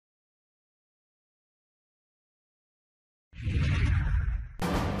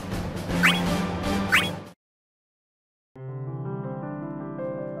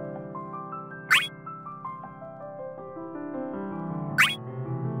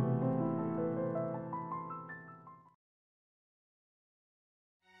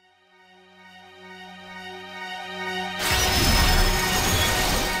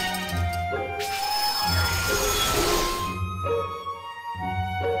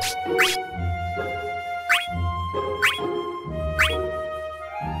Do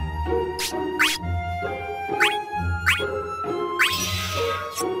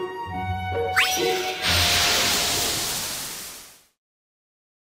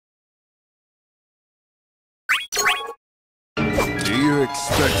you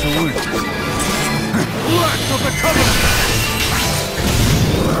expect to win? Lack of the Covenant!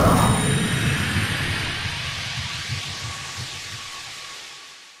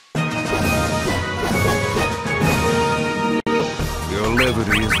 Your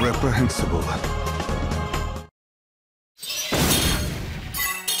levity is reprehensible.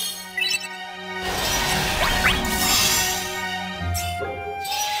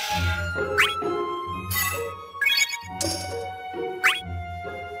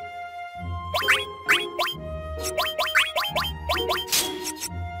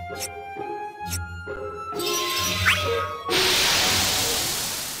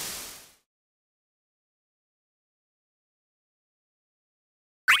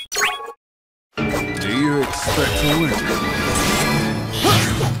 Do you expect to win?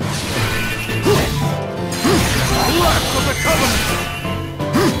 Lack of the Covenant!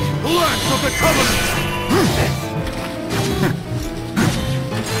 Lack of the Covenant!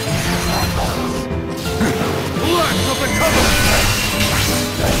 Lack of the Covenant!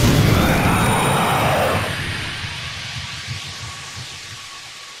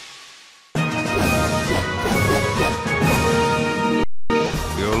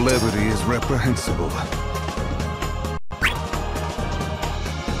 Your levity is reprehensible.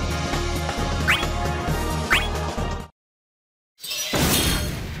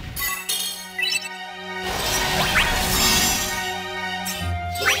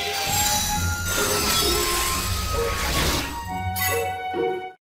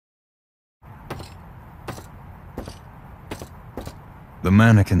 The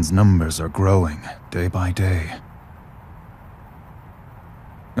mannequin's numbers are growing, day by day.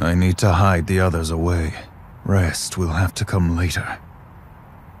 I need to hide the others away. Rest will have to come later.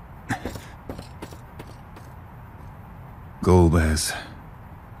 Golbez,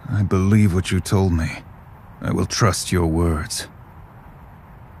 I believe what you told me. I will trust your words.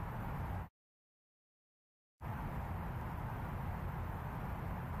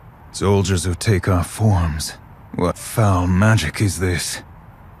 Soldiers who take our forms. What foul magic is this?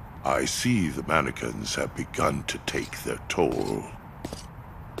 I see the mannequins have begun to take their toll.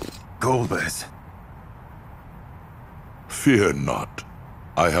 Golbez. Fear not.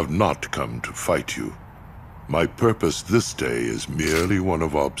 I have not come to fight you. My purpose this day is merely one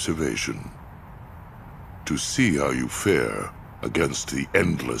of observation. To see how you fare against the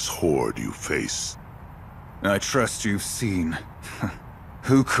endless horde you face. I trust you've seen.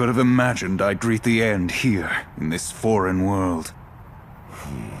 Who could have imagined I'd greet the end here, in this foreign world?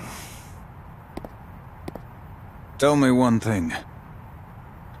 Tell me one thing.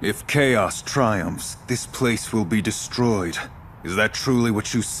 If chaos triumphs, this place will be destroyed. Is that truly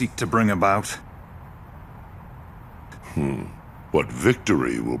what you seek to bring about? What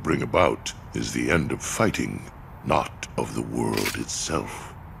victory will bring about is the end of fighting, not of the world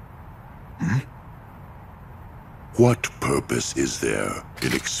itself. What purpose is there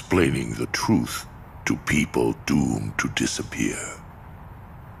in explaining the truth to people doomed to disappear?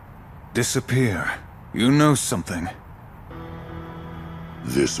 Disappear? You know something.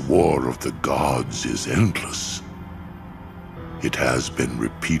 This war of the gods is endless. It has been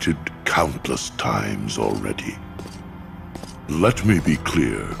repeated countless times already. Let me be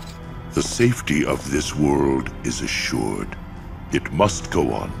clear. The safety of this world is assured. It must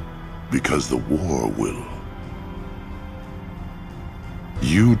go on, because the war will.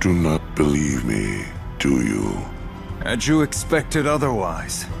 You do not believe me, do you? Had you expected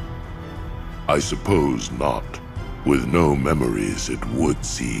otherwise? I suppose not. With no memories, it would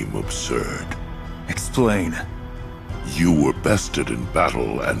seem absurd. Explain. You were bested in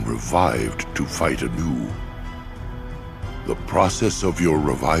battle and revived to fight anew. The process of your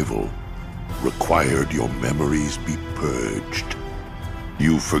revival required your memories be purged.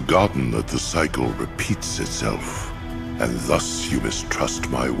 You've forgotten that the cycle repeats itself, and thus you mistrust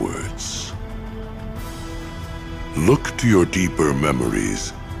my words. Look to your deeper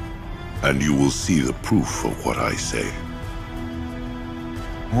memories, and you will see the proof of what I say.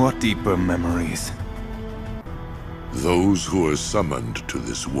 What deeper memories? Those who are summoned to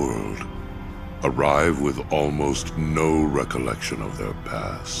this world arrive with almost no recollection of their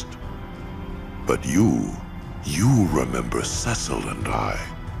past. But you remember Cecil and I.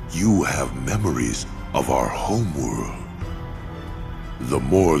 You have memories of our homeworld. The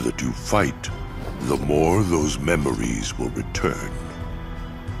more that you fight, the more those memories will return.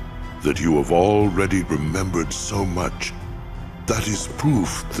 that you have already remembered so much. That is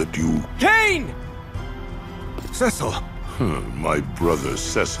proof that you... Kane! Cecil! My brother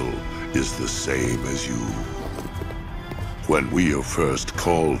Cecil is the same as you. When we are first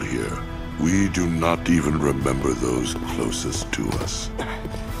called here, we do not even remember those closest to us.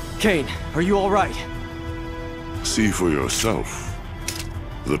 Kane, are you all right? See for yourself.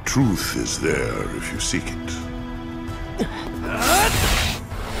 The truth is there if you seek it.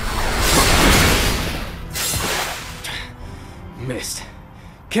 Missed.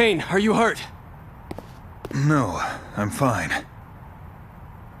 Kane, are you hurt? No, I'm fine.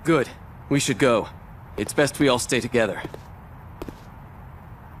 Good. We should go. It's best we all stay together.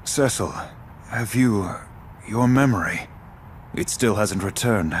 Cecil, have you... your memory? It still hasn't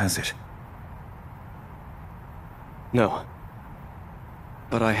returned, has it? No.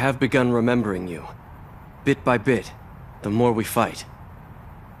 But I have begun remembering you. Bit by bit, the more we fight.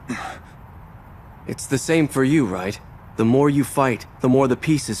 It's the same for you, right? The more you fight, the more the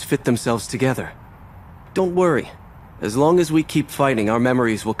pieces fit themselves together. Don't worry. As long as we keep fighting, our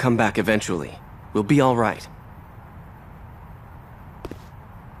memories will come back eventually. We'll be all right.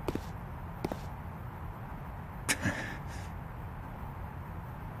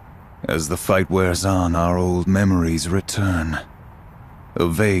 As the fight wears on, our old memories return. A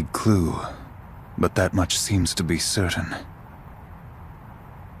vague clue, but that much seems to be certain.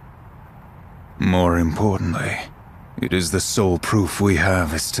 More importantly, it is the sole proof we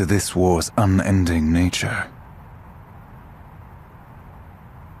have as to this war's unending nature.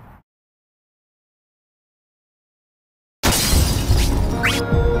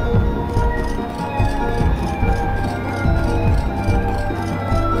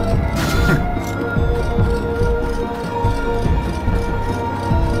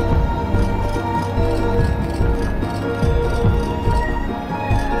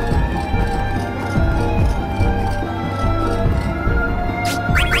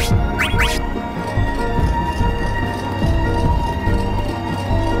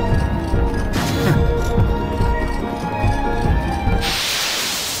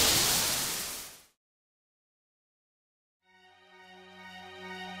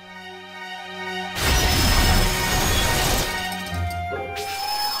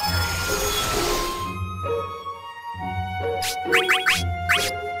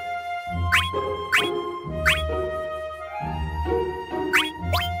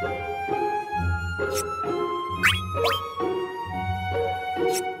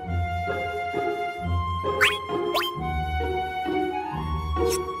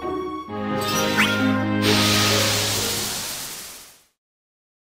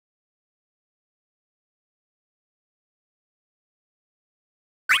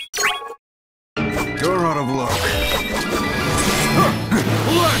 You're out of luck.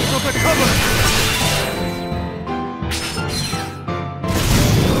 Let's look at cover!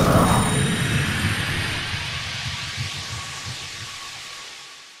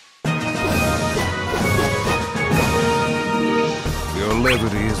 Your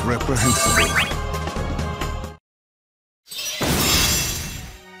levity is reprehensible.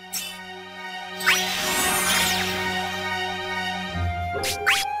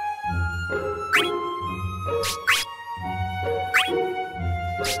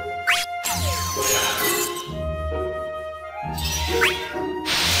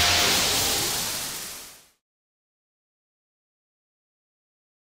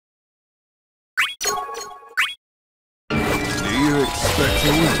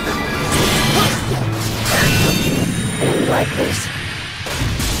 Like this.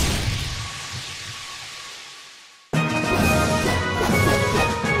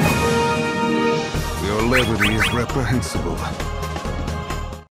 Your levity is reprehensible.